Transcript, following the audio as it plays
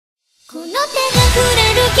What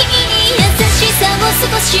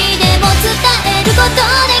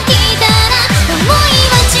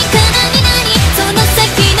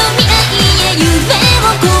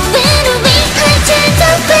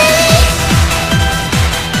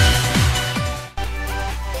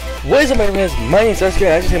is up, my friends? My name is Oscar,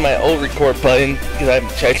 and I just hit my old record button because I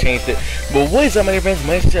changed it. But what is up, my friends?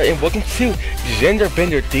 My name is Oscar, and welcome to Gender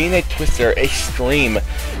Bender DNA Twister Extreme.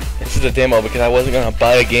 This is a demo because I wasn't gonna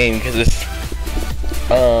buy a game because it's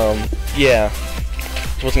yeah,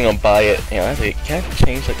 I wasn't gonna buy it. You know, I think, can I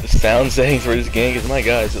change like the sound settings for this game? Because my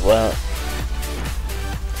god, is it loud?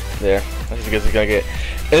 There, that's as good as it's gonna get.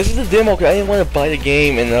 And this is a demo because I didn't want to buy the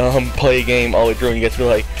game and play a game all the way through, and you guys be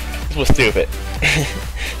like, this was stupid.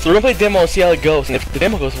 So we're gonna play a demo and see how it goes, and if the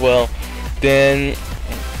demo goes well, then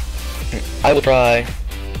I will try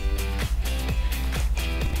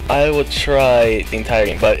the entire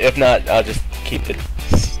game, but if not, I'll just keep it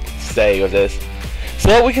stay with this.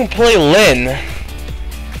 So we can play Lynn,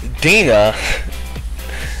 Dina,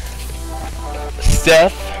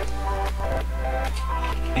 Steph,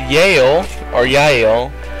 Yale, or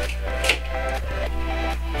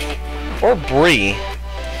Bree.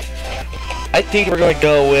 I think we're gonna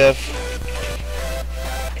go with.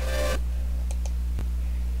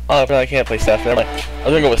 Oh, I can't play Steph. Never mind. I'm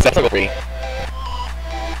gonna go with Steph. I'll go Bree.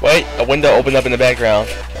 Wait, a window opened up in the background.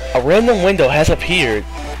 A random window has appeared.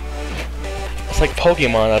 It's like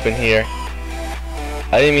Pokemon up in here.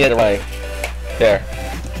 I didn't mean that right. There.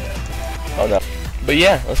 Oh no. But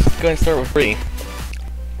yeah, let's go ahead and start with Bree.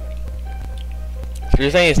 So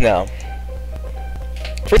you're saying is now.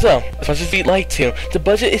 First off, as much as we'd like to, the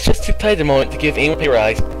budget is just too tight at the moment to give anyone a pay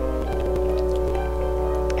rise.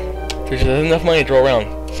 There's just enough money to throw around.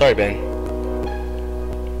 Sorry, Ben.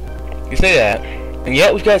 You say that, and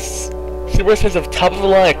yet we've got super expensive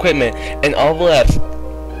top-of-the-line equipment, and all the labs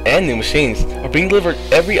and new machines are being delivered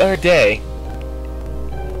every other day.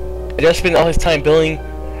 And they're spending all his time building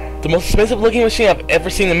the most expensive-looking machine I've ever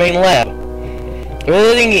seen in the main lab. We're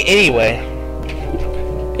letting it anyway.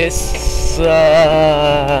 It's for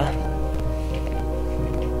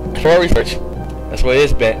our research. That's what it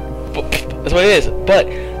is, Ben. That's what it is. But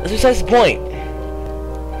that's besides the point.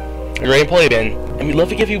 You're a great employee, Ben, and we'd love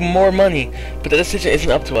to give you more money, but that decision isn't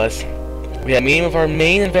up to us. We had a meeting with our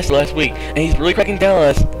main investor last week, and he's really cracking down on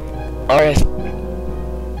us. Our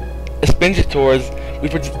expenditures, we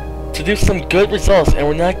produced some good results, and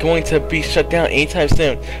we're not going to be shut down anytime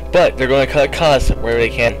soon. But they're going to cut costs wherever they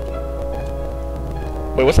can.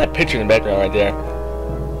 Wait, what's that picture in the background right there?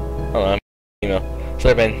 Hold on,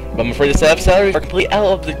 sorry, Ben, but I'm afraid the staff salaries are completely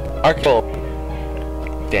out of our control.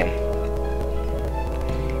 Damn.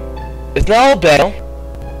 It's not all bad. I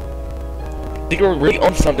think we're really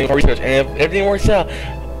on something for research, and if everything works out,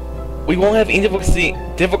 we won't have any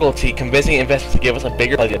difficulty convincing investors to give us a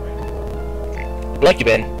bigger budget. We like you,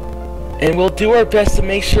 Ben, and we'll do our best to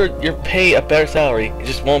make sure you're paid a better salary. It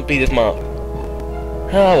just won't be this month. Oh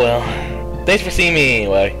well. Thanks for seeing me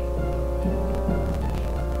anyway.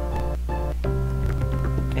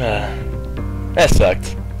 That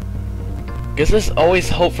sucked. Guess there's always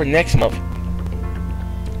hope for next month.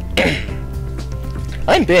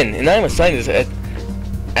 I'm Ben, and I'm a scientist at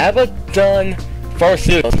Abaddon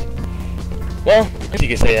Pharmaceuticals. Well, I guess you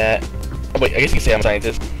can say that. Oh wait, I guess you can say I'm a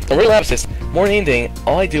scientist. A real lab assistant. More than anything,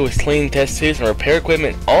 all I do is clean test tubes and repair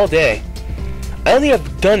equipment all day. I don't think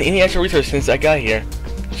I've done any actual research since I got here.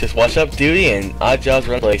 Just watch up duty and odd jobs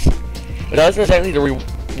around the place. But that wasn't exactly the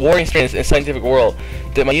rewarding experience in the scientific world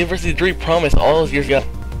that my university degree promised all those years ago.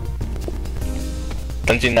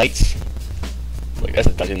 Dungeon Knights? Like, that's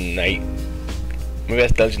a Dungeon Knight. Maybe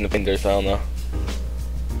that's Dungeon Defenders, I don't know.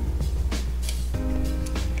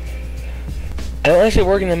 I don't actually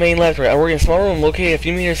work in the main laboratory. I work in a small room located a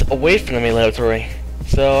few meters away from the main laboratory.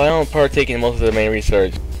 So I don't partake in most of the main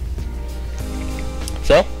research.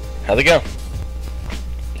 So, how'd it go?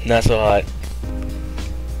 Not so hot.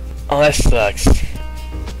 Oh, that sucks.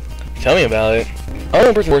 Tell me about it. I'm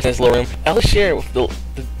the person who works in this little room. I'll share it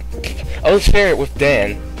with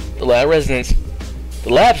Dan, the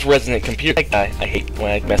lab's resident computer tech guy. I hate when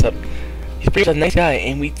I mess up. He's pretty much a nice guy,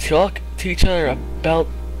 and we talk to each other about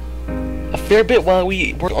a fair bit while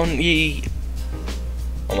we work on the.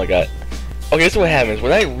 Oh my god. Okay, this is what happens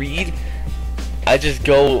when I read. I just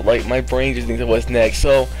go, like, my brain just thinks of what's next.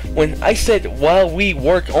 So, when I said, while we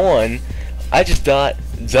work on, I just thought,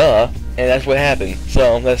 duh, and that's what happened.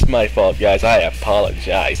 So, that's my fault, guys. I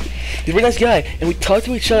apologize. He's a very nice guy, and we talk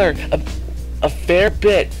to each other a fair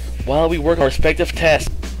bit while we work on our respective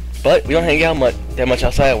tasks. But, we don't hang out that much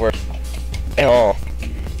outside of work. At all.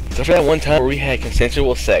 Except for that one time where we had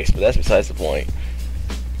consensual sex, but that's besides the point.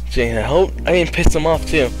 Jane, I hope I didn't piss them off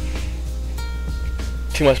too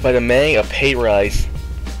much by demanding a pay rise.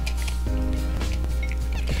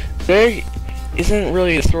 There isn't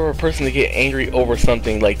really the sort of person to get angry over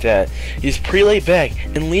something like that. He's pretty laid back,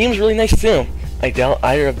 and Liam's really nice too. I doubt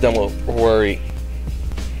either of them will worry.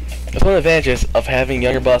 That's one of the advantages of having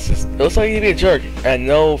younger bosses. It looks like you'd be a jerk. I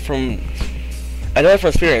know it from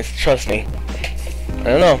experience. Trust me. I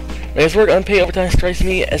don't know. His work unpaid overtime strikes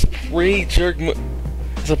me as pretty jerk.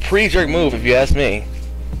 It's a pretty jerk move, if you ask me.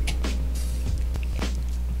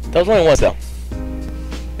 That was only once though.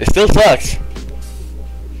 It still sucks.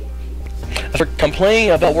 After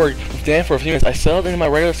complaining about work with Dan for a few minutes, I settled into my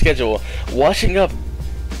regular schedule. Washing up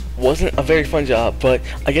wasn't a very fun job, but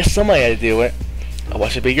I guess somebody had to do it. I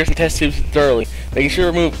washed the beakers and test tubes thoroughly, making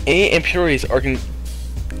sure to remove any impurities or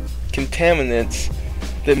contaminants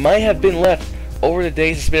that might have been left over the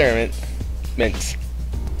day's experiments.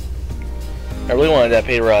 I really wanted that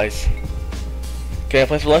pay rise. Can I have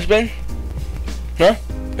plans for lunch, Ben? Huh?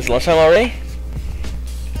 It's lunchtime already?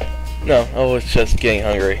 No, I was just getting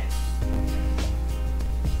hungry.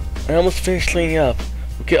 I almost finished cleaning up.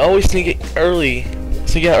 We could always sneak out early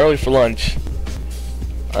for lunch.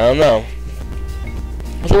 I don't know.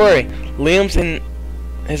 Don't worry, Liam's in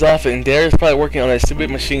his office and Darius is probably working on that stupid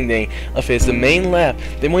machine thing of his, the main lab.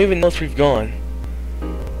 They won't even notice we've gone.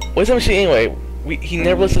 What's that machine anyway? He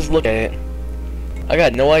never lets us look at it. I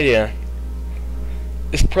got no idea.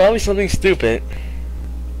 It's probably something stupid.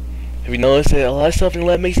 Have you noticed that a lot of stuff in the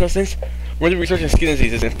lab makes no sense? We're really researching skin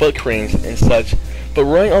diseases and foot cranes and such, but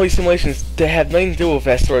running all these simulations that have nothing to do with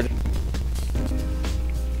that sort of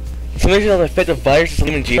simulations on the effect of viruses on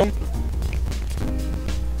the human genome?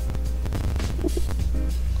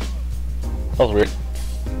 That was weird.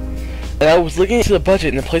 And I was looking into the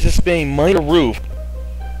budget and the place is spending money on the roof.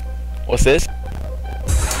 What's this?